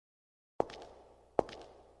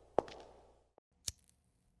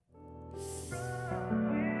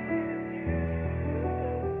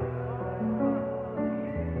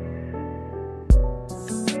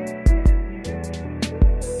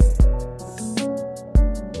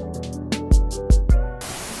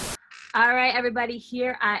All right, everybody,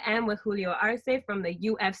 here I am with Julio Arce from the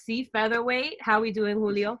UFC Featherweight. How are we doing,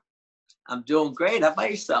 Julio? I'm doing great. How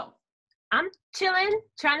about yourself? I'm chilling,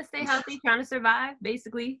 trying to stay healthy, trying to survive,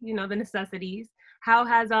 basically, the necessities. How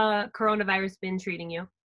has coronavirus been treating you?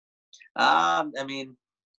 I mean,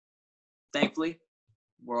 thankfully,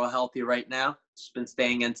 we're all healthy right now. Just been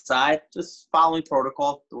staying inside, just following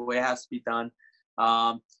protocol the way it has to be done.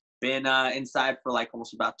 Um, been inside for like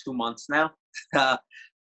almost about 2 months now.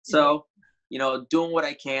 So, doing what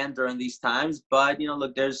I can during these times. But,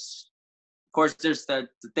 look, of course, there's the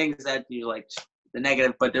things that you like, the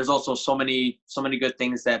negative, but there's also so many good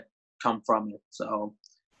things that come from it. So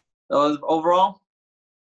overall,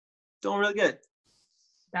 doing really good.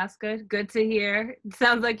 That's good. Good to hear.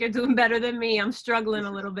 Sounds like you're doing better than me. I'm struggling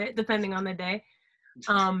a little bit, depending on the day.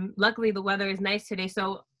 Luckily, the weather is nice today.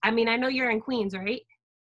 So, I know you're in Queens, right?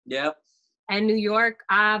 Yep. And New York,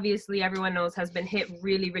 obviously, everyone knows, has been hit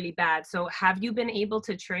really, really bad. So have you been able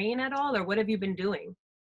to train at all, or what have you been doing?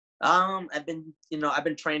 I've been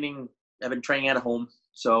training at home.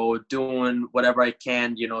 So doing whatever I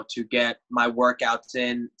can, to get my workouts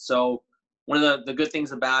in. So one of the good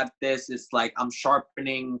things about this is like I'm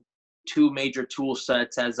sharpening two major tool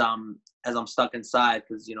sets as I'm stuck inside,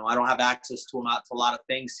 because I don't have access to a lot of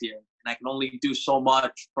things here, and I can only do so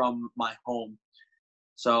much from my home.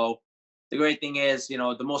 So the great thing is,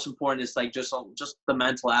 the most important is like just the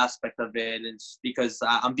mental aspect of it, and it's because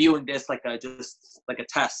I'm viewing this like a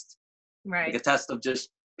test, Right. like a test of just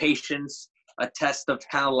patience, a test of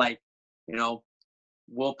kind of like,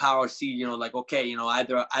 willpower. See, like, okay,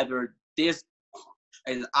 either this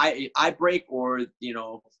I break, or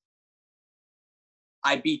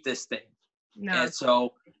I beat this thing. No. And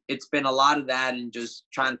so it's been a lot of that, and just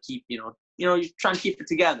trying to keep, you're trying to keep it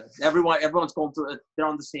together. Everyone's going through it. They're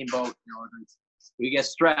on the same boat. You get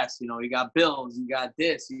stressed. You got bills. You got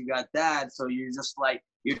this. You got that. So you're just like,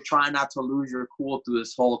 you're trying not to lose your cool through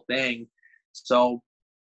this whole thing. So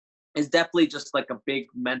it's definitely just like a big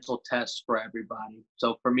mental test for everybody.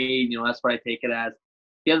 So for me, that's what I take it as.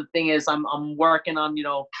 The other thing is I'm working on,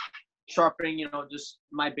 sharpening, just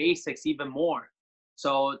my basics even more.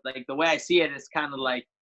 So like the way I see it is kind of like,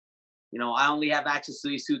 I only have access to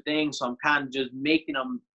these two things. So I'm kind of just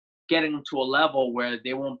getting them to a level where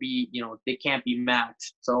they won't be, they can't be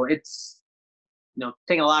matched. So it's,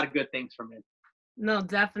 taking a lot of good things from it. No,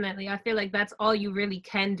 definitely. I feel like that's all you really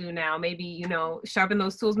can do now. Maybe, sharpen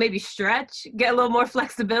those tools, maybe stretch, get a little more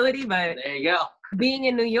flexibility. But there you go. Being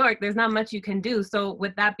in New York, there's not much you can do. So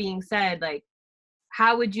with that being said, like,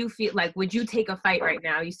 how would you feel? Like, would you take a fight right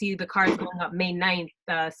now? You see the cards going up May 9th,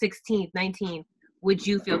 16th, 19th. Would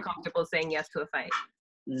you feel comfortable saying yes to a fight?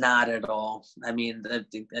 Not at all. I mean,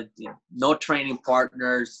 no training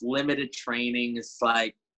partners, limited training. It's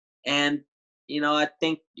like, and I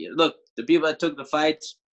think, look, the people that took the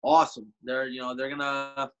fights, awesome. They're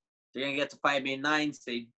gonna get to fight May 9th.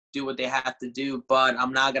 They do what they have to do, but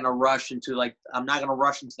I'm not gonna rush into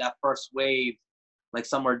that first wave like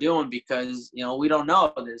some are doing, because we don't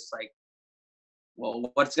know this. Like,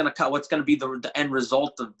 well, what's gonna be the end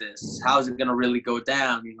result of this? How is it gonna really go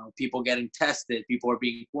down? People getting tested, people are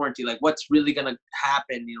being quarantined. Like, what's really gonna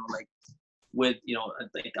happen? Like with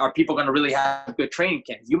like, are people gonna really have good training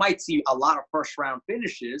camps? You might see a lot of first round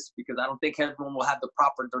finishes, because I don't think everyone will have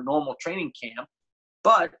their normal training camp.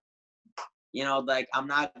 But like I'm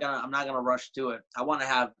not gonna rush to it. I want to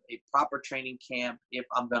have a proper training camp if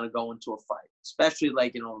I'm gonna go into a fight, especially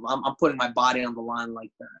like I'm putting my body on the line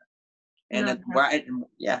like that. And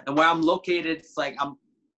where I'm located, it's like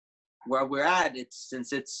where we're at.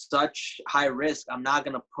 Since it's such high risk, I'm not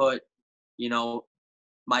gonna put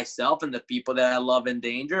myself and the people that I love in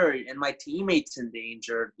danger, and my teammates in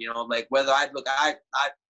danger. Like whether I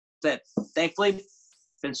said, thankfully,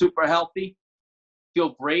 been super healthy,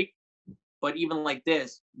 feel great. But even like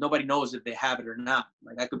this, nobody knows if they have it or not.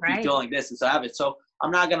 Like I could be feeling like this and still have it. So I'm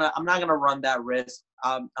not gonna run that risk.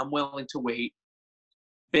 I'm willing to wait.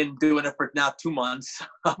 Been doing it for now 2 months.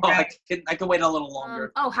 Right. I can wait a little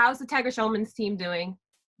longer. How's the Tiger Showman's team doing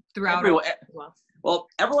throughout? Well,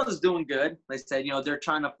 everyone is doing good. Like I said, they're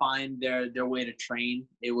trying to find their way to train.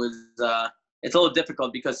 It's a little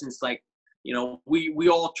difficult, because since like, we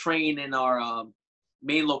all train in our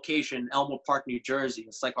main location, Elmwood Park, New Jersey.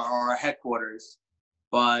 It's like our headquarters.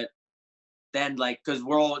 But then, like, because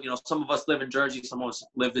we're all, some of us live in Jersey, some of us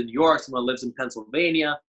live in New York, someone lives in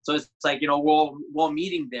Pennsylvania. So it's like, we're all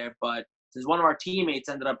meeting there. But since one of our teammates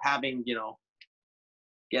ended up having,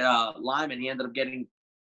 get a Lyme, and he ended up getting,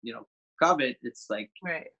 COVID, it's like,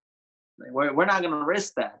 right. Like, we're not going to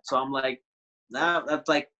risk that. So I'm like, nah, that's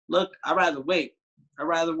like, look, I'd rather wait.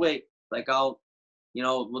 Like, I'll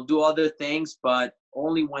we'll do other things, but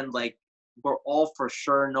only when like we're all for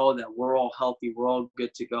sure know that we're all healthy, we're all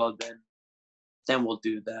good to go, then we'll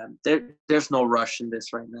do that. There's no rush in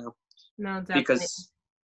this right now. No, definitely. Because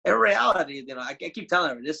in reality, I keep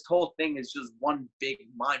telling her, this whole thing is just one big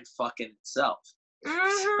mind fuck in itself.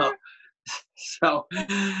 Mm-hmm. So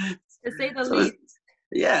To say the least.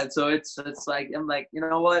 Yeah, so it's like, I'm like, you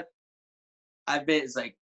know what? It's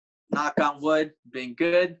like, knock on wood, been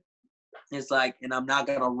good. It's like, and I'm not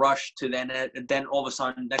gonna rush to then all of a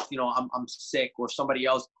sudden next, I'm sick, or somebody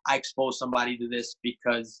else, I expose somebody to this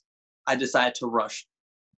because I decided to rush.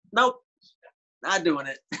 Nope, not doing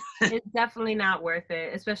it. It's definitely not worth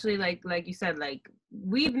it, especially like you said, like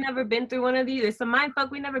we've never been through one of these. It's a mind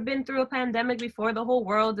fuck. We've never been through a pandemic before. The whole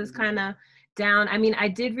world is kind of down. I mean, I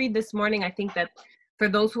did read this morning, I think that for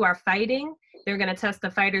those who are fighting, they're going to test the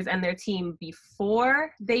fighters and their team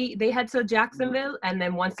before they head to Jacksonville, and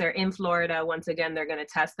then once they're in Florida, once again they're going to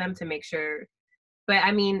test them to make sure. But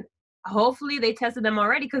I mean, hopefully they tested them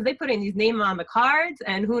already, because they put in these names on the cards,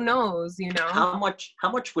 and who knows, How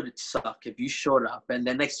much would it suck if you showed up and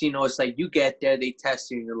the next thing you know, it's like you get there, they test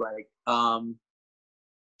you, and you're like, I'm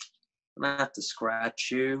gonna have to scratch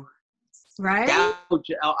you. Right?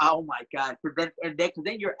 Oh my God. And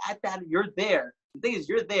then you're at that, you're there. The thing is,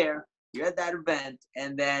 you're there, you're at that event,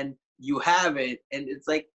 and then you have it, and it's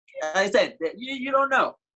like I said, you don't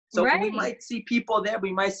know. So right. We might see people there,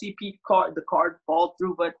 we might see the card fall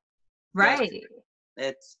through, but right.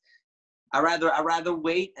 I rather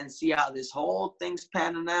wait and see how this whole thing's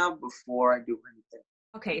panning out before I do anything.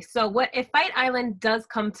 Okay, so what if Fight Island does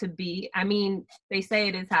come to be? I mean, they say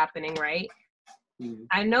it is happening, right? Mm-hmm.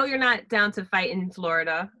 I know you're not down to fight in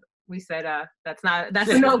Florida. We said that's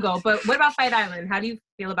a no-go. But what about Fight Island? How do you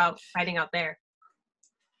feel about fighting out there?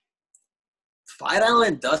 Fight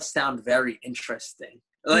Island does sound very interesting.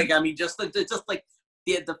 Like, I mean, just like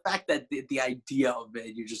the fact that the idea of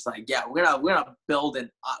it, you're just like, yeah, we're gonna build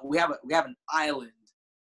we have an island,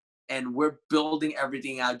 and we're building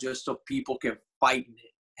everything out just so people can fight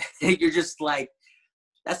in it. You're just like,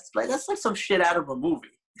 that's like some shit out of a movie.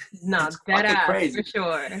 No, that's crazy for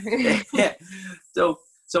sure. Yeah.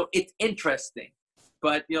 So it's interesting,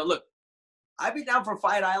 but look, I'd be down for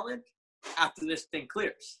Fight Island after this thing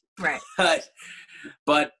clears. Right.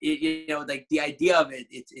 But like the idea of it,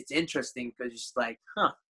 it's interesting because it's like,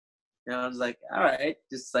 huh. I was like, all right,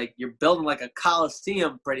 just like you're building like a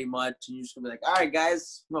coliseum pretty much, and you're just gonna be like, all right,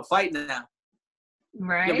 guys, I'm gonna fight now.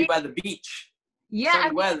 Right. You'll be by the beach. Yeah.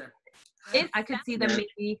 Weather. I could see them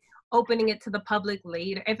maybe opening it to the public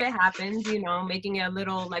later if it happens. Making it a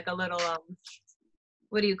little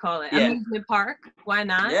what do you call it? Yeah. Amusement park. Why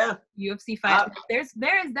not? Yeah. UFC fight. There is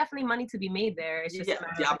definitely money to be made there. It's just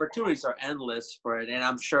the opportunities are endless for it, and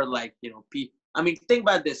I'm sure like I mean, think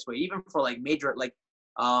about it this way. Even for like major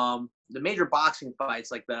the major boxing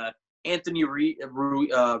fights, like the Anthony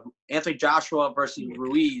Joshua versus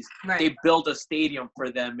Ruiz, right. They built a stadium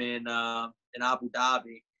for them in Abu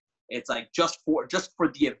Dhabi. It's like just for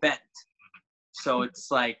the event. So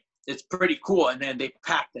it's like, it's pretty cool. And then they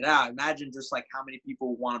packed it out. Imagine just like how many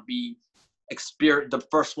people want to be the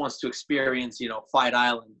first ones to experience, Fight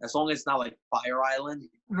Island. As long as it's not like Fire Island.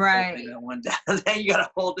 Right. Then you got a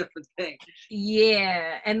whole different thing.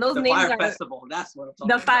 Yeah. And those names Fire Festival. That's what I'm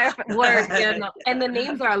talking about. Word. Yeah, no. And the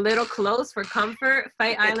names are a little close for comfort.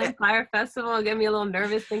 Fight Island, Fire Festival. Get me a little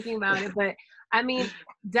nervous thinking about it. But I mean,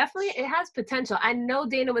 definitely it has potential. I know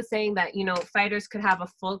Dana was saying that, fighters could have a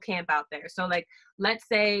full camp out there. So like, let's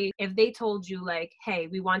say if they told you like, hey,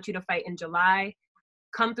 we want you to fight in July,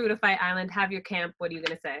 come through to Fight Island, have your camp. What are you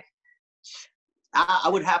going to say? I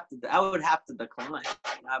would have to decline.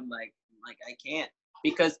 I'm like I can't,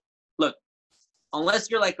 because look, unless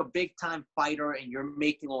you're like a big time fighter and you're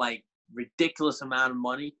making like ridiculous amount of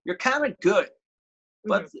money, you're kind of good.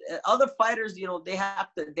 But other fighters, they have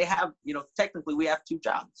technically we have two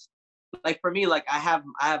jobs. Like for me, like I have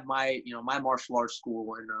my, my martial arts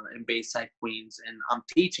school in Bayside, Queens, and I'm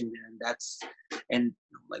teaching there, and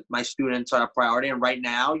like my students are a priority. And right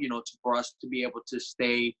now, for us to be able to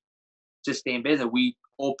stay in business, we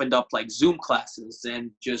opened up like Zoom classes and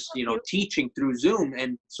just, teaching through Zoom.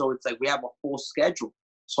 And so it's like we have a full schedule.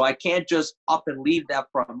 So I can't just up and leave that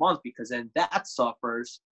for a month, because then that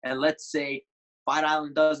suffers. And let's say Fight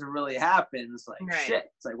Island doesn't really happen. It's like, right.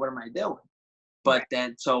 Shit. It's like, what am I doing? But right.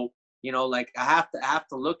 Then, so, like I have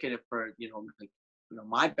to look at it for,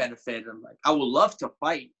 my benefit. I'm like, I would love to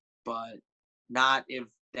fight, but not if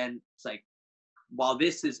then it's like,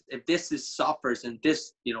 if this suffers and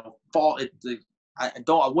this, fall, I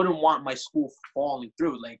wouldn't want my school falling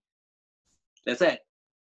through. Like, that's it.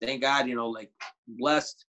 Thank God, like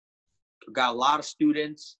blessed. got a lot of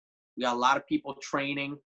students. We got a lot of people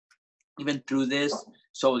training even through this.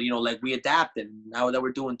 So, you know, like we adapted. Now that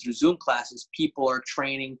we're doing through Zoom classes, people are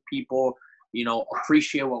training, people, you know,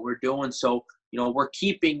 appreciate what we're doing. So, you know, we're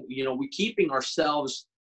keeping ourselves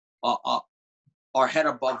our head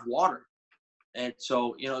above water. And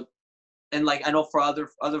so, you know, and like I know for other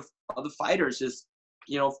fighters is,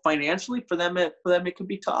 you know, financially for them it could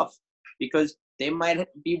be tough because they might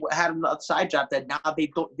have a side job that now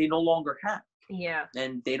they no longer have. Yeah.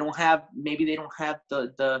 And they don't have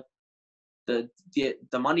the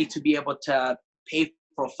money to be able to pay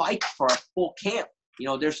for a fight for a full camp. You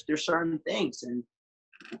know, there's certain things, and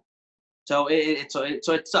so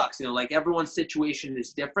it sucks. You know, like everyone's situation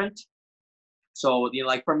is different. So, you know,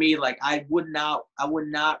 like for me, like I would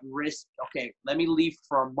not risk. Okay, let me leave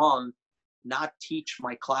for a month, not teach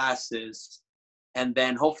my classes, and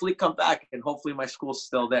then hopefully come back, and hopefully my school's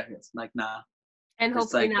still there. It's like nah. And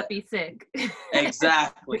hopefully not be sick.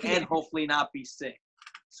 Exactly, and hopefully not be sick.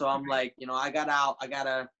 So I'm like, you know, I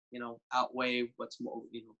gotta, you know, outweigh what's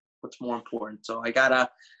more important. So I gotta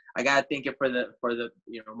think it for the,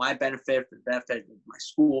 you know, my benefit, for the benefit of my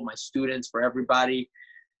school, my students, for everybody.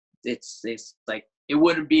 It's like, it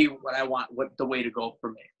wouldn't be what I want, what the way to go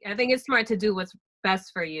for me. I think it's smart to do what's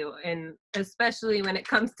best for you, and especially when it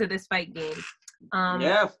comes to this fight game.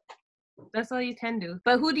 Yeah. That's all you can do.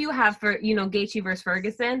 But who do you have for, you know, Gaethje versus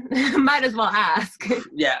Ferguson? Might as well ask.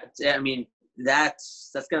 Yeah, I mean,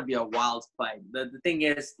 that's gonna be a wild fight. The thing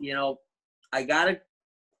is, you know,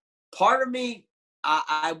 part of me,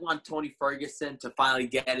 I want Tony Ferguson to finally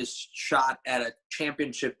get his shot at a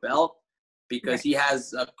championship belt because right. He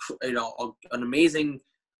has an amazing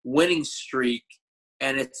winning streak,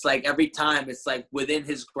 and it's like every time it's like within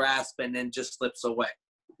his grasp and then just slips away.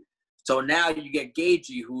 So now you get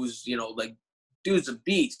Gaethje, who's, you know, like, dude's a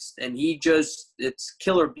beast, and it's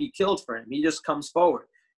kill or be killed for him. He just comes forward.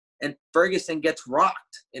 And Ferguson gets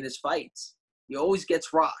rocked in his fights. He always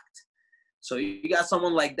gets rocked. So you got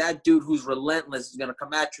someone like that dude who's relentless, is going to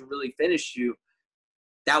come at you and really finish you.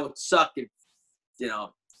 That would suck if, you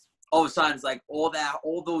know, all of a sudden it's like all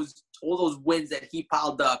those wins that he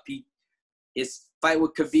piled up, his fight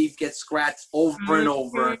with Khabib gets scratched over and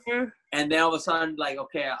over. And then all of a sudden, like,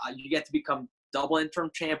 okay, you get to become double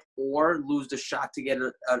interim champ or lose the shot to get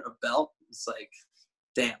a belt. It's like,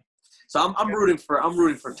 damn. So I'm rooting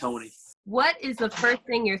for Tony. What is the first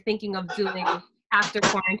thing you're thinking of doing after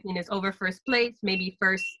quarantine is over? First place, maybe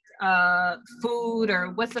first food,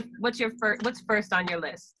 or what's first on your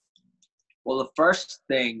list? Well, the first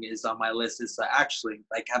thing is on my list is actually,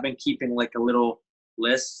 like, I've been keeping like a little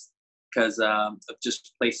list because of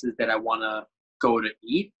just places that I want to go to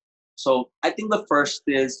eat. So I think the first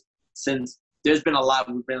is, since there's been a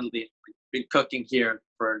lot, we've been cooking here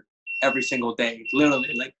for every single day,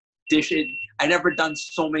 literally, like, dishes. I never done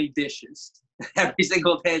so many dishes every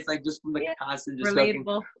single day. It's like just from the constant just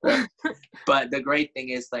relatable. Cooking. But the great thing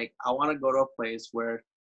is, like, I want to go to a place where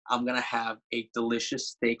I'm gonna have a delicious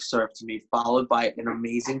steak served to me, followed by an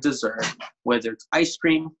amazing dessert, whether it's ice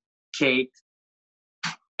cream, cake,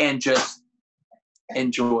 and just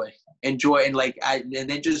enjoy, and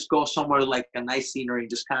then just go somewhere like a nice scenery and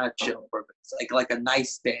just kind of chill for a bit. It's like a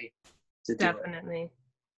nice day to do it. Definitely.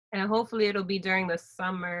 And hopefully it'll be during the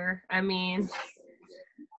summer. I mean,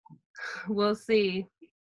 we'll see.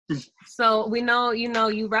 So we know,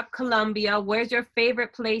 you rep Colombia. Where's your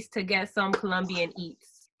favorite place to get some Colombian eats?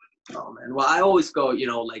 Oh man, well, I always go,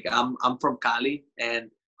 like, I'm from Cali,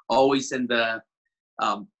 and always in the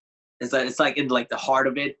it's like in like the heart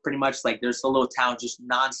of it, pretty much. Like, there's a little town, just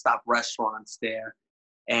nonstop restaurants there,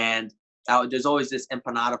 and there's always this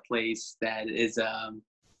empanada place that is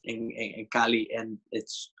in Cali, and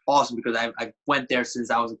it's awesome because I went there since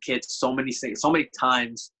I was a kid so many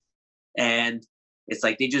times, and it's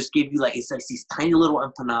like they just give you like, it's like these tiny little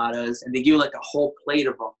empanadas, and they give you like a whole plate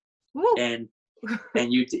of them. Woo. and they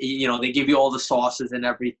give you all the sauces and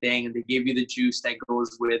everything, and they give you the juice that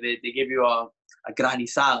goes with it. They give you a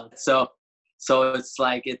granizado. So it's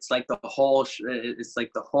like the whole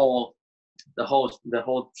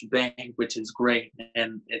shebang, which is great,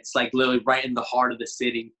 and it's like literally right in the heart of the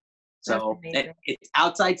city. So it's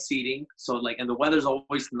outside seating. So like, and the weather's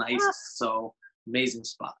always nice. So amazing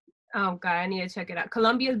spot. Oh God, I need to check it out.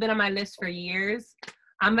 Colombia's been on my list for years.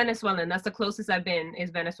 I'm Venezuelan. That's the closest I've been is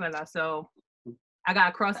Venezuela. So I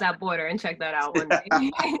gotta cross that border and check that out one day.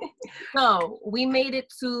 So we made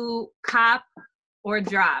it to cop or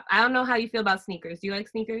drop. I don't know how you feel about sneakers. Do you like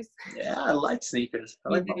sneakers? Yeah, I like sneakers. I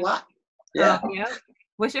like them a lot. Yeah. Yeah.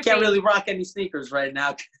 What's your Can't favorite? really rock any sneakers right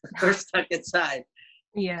now. They're stuck inside.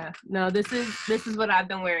 Yeah. No, this is what I've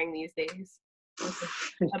been wearing these days.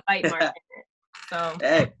 with a bite mark in it. So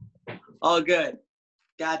hey, all good.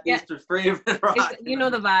 Got these for free. You know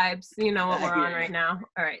the vibes. You know what we're on right now.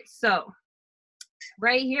 All right, so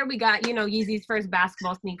right here we got, you know, Yeezy's first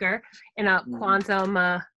basketball sneaker in a quantum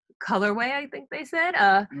colorway, I think they said,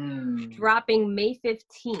 dropping May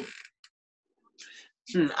 15th.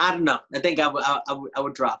 I don't know. I think I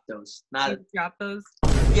would drop those. Drop those?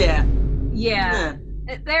 Yeah. Yeah.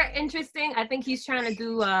 They're interesting. I think he's trying to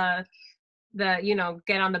do the, you know,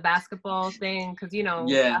 get on the basketball thing because, you know,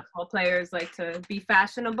 basketball players like to be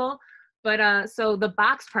fashionable. But so the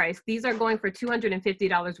box price, these are going for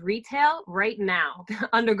 $250 retail right now.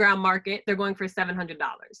 Underground market, they're going for $700.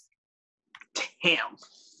 Damn.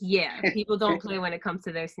 Yeah, people don't play when it comes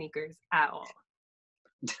to their sneakers at all.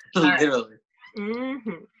 Literally.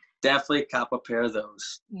 Mm-hmm. Definitely cop a pair of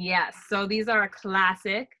those. Yes, so these are a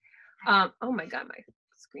classic. Oh my God, my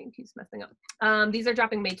screen keeps messing up. These are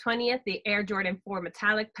dropping May 20th, the Air Jordan 4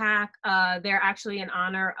 Metallic Pack. They're actually in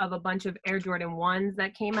honor of a bunch of Air Jordan 1s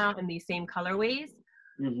that came out in these same colorways.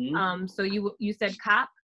 So you said cop?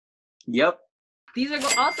 Yep. These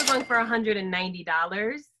are also going for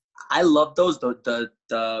 $190. I love those.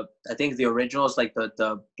 The I think the originals, like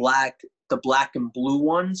the black and blue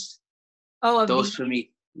ones. Oh, those for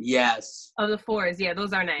me. Yes. Of the 4s, yeah,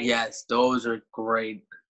 those are nice. Yes, those are great.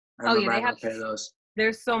 I remember having a pair of those.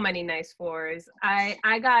 There's so many nice 4s.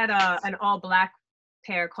 I got an all black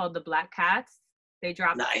pair called the Black Cats. They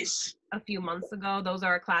dropped a few months ago. Those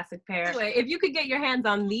are a classic pair. Anyway, if you could get your hands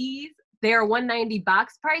on these, they're $190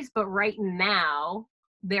 box price, but right now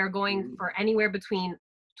they're going for anywhere between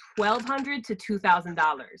 $1,200 to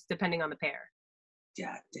 $2,000, depending on the pair.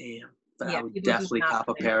 Yeah, damn. But I would definitely cop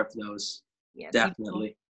a pair of those. Yeah,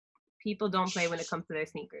 definitely. People don't play when it comes to their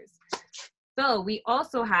sneakers. So we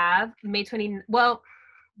also have May 20. Well,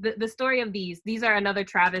 the story of these are another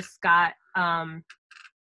Travis Scott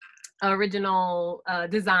original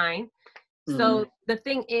design. So the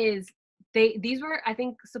thing is, these were, I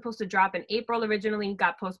think, supposed to drop in April originally,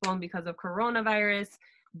 got postponed because of coronavirus.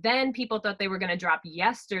 Then people thought they were going to drop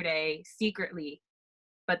yesterday secretly,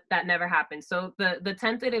 but that never happened. So the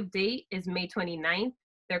tentative date is May 29th.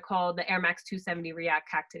 They're called the Air Max 270 React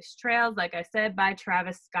Cactus Trails, like I said, by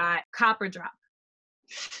Travis Scott. Cop or drop?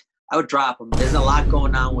 I would drop them. There's a lot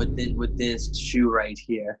going on with this shoe right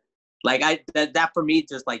here. Like that for me,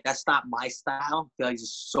 just like that's not my style. I feel like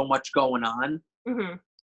there's so much going on. I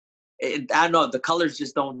don't know. The colors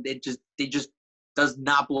just don't. They just does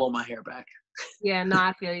not blow my hair back. Yeah, no,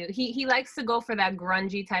 I feel you. He likes to go for that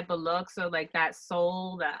grungy type of look. So like that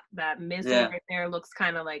sole, that midsole right there looks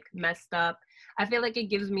kind of like messed up. I feel like it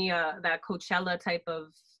gives me that Coachella type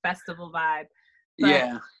of festival vibe.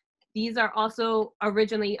 But these are also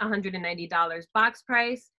originally $190 box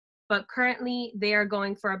price, but currently they are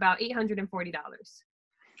going for about $840.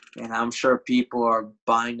 And I'm sure people are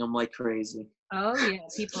buying them like crazy. Oh yeah,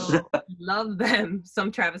 people love them.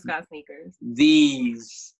 Some Travis Scott sneakers.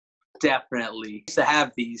 These definitely used to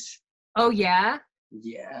have these. Oh yeah.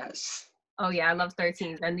 Yes. Oh yeah, I love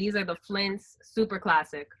 13s, and these are the Flints, super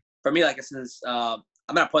classic. For me, like I said, I'm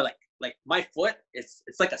gonna put like my foot. It's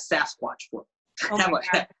like a Sasquatch foot. Oh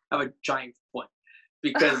I have a giant foot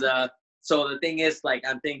because so the thing is, like,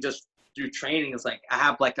 I'm thinking just through training, it's like I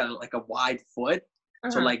have like a wide foot.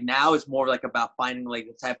 So like now it's more like about finding like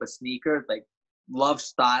the type of sneaker, like love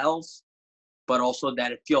styles, but also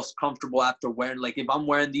that it feels comfortable after wearing. Like if I'm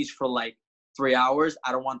wearing these for like 3 hours,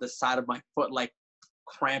 I don't want the side of my foot like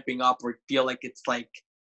cramping up or feel like it's like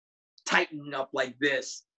tightening up like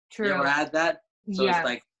this. True. You ever had that? So it's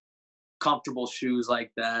like comfortable shoes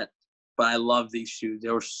like that. But I love these shoes.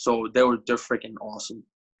 They're freaking awesome.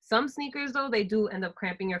 Some sneakers though, they do end up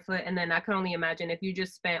cramping your foot, and then I can only imagine if you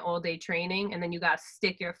just spent all day training and then you got to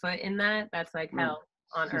stick your foot in that. That's like hell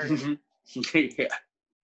on earth.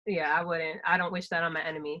 Yeah, I wouldn't. I don't wish that on my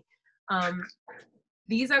enemy.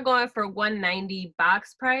 These are going for $190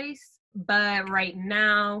 box price, but right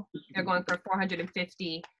now they're going for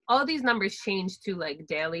 $450. All these numbers change to like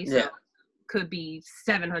daily, so could be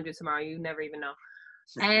 $700 tomorrow. You never even know.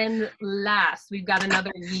 And last, we've got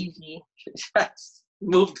another Yeezy. Yes.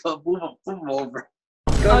 Move over.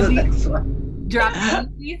 Go to the next one. Drop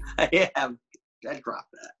Yeezys? Yeah, I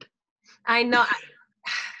dropped that. I know.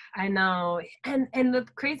 I know. And the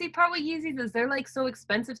crazy part with Yeezys is they're like so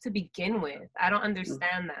expensive to begin with. I don't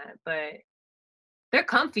understand that, but they're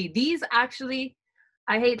comfy. These actually,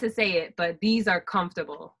 I hate to say it, but these are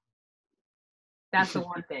comfortable. That's the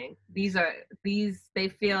one thing. It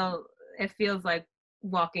feels like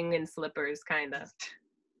walking in slippers, kind of.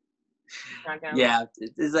 Yeah,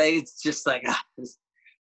 it's just like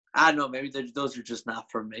I don't know. Maybe those are just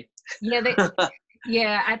not for me. Yeah,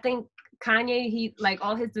 yeah, I think Kanye, he like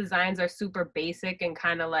all his designs are super basic and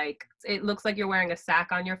kind of like it looks like you're wearing a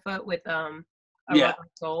sack on your foot with a Yeah. rubber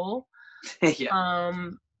sole. Yeah.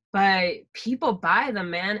 But people buy them,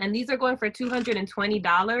 man, and these are going for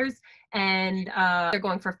 $220, and they're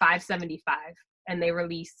going for $575, and they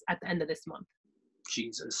release at the end of this month.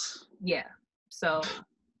 Jesus. Yeah, so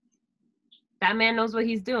that man knows what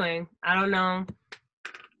he's doing. I don't know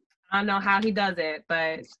how he does it,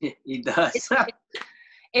 but He does.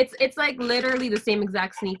 it's like literally the same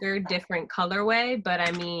exact sneaker, different colorway. But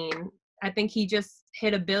I mean, I think he just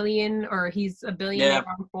hit $1 billion, or he's a billionaire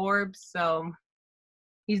on Forbes, so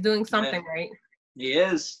he's doing something right. He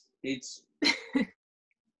is. It's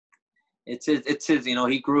his. You know,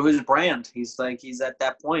 he grew his brand. He's at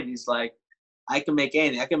that point. He's like, I can make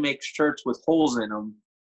anything. I can make shirts with holes in them,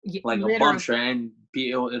 like literally. A bunch, and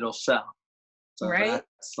it'll sell. So right.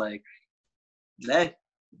 That's like, hey,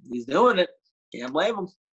 he's doing it. Can't blame him.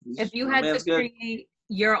 If you had to create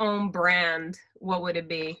your own brand, what would it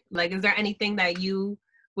be? Like, is there anything that you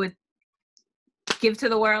would give to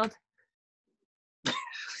the world?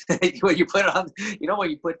 When you put it on, when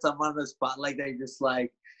you put someone on the spot like that, you're just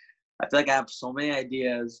like, I feel like I have so many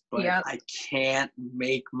ideas, but I can't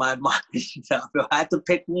make my mind up. If I have to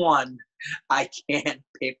pick one, I can't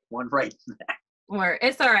pick one right now. Or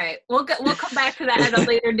it's all right. We'll come back to that at a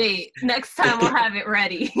later date. Next time we'll have it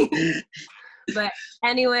ready. But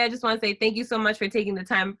anyway, I just want to say thank you so much for taking the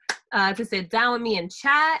time to sit down with me and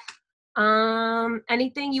chat.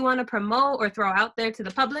 Anything you want to promote or throw out there to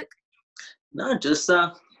the public? No, just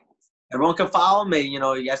everyone can follow me. You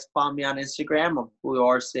guys can follow me on Instagram. I'm Julio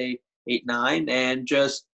Arce89, and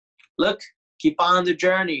just keep on the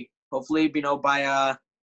journey. Hopefully, by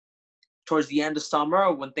towards the end of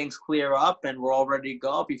summer, when things clear up and we're all ready to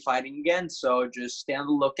go, I'll be fighting again. So just stay on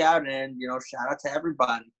the lookout, and shout out to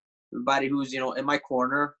everybody who's in my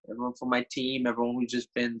corner, everyone from my team, everyone who's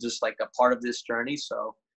just been like a part of this journey.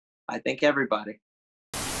 So I thank everybody.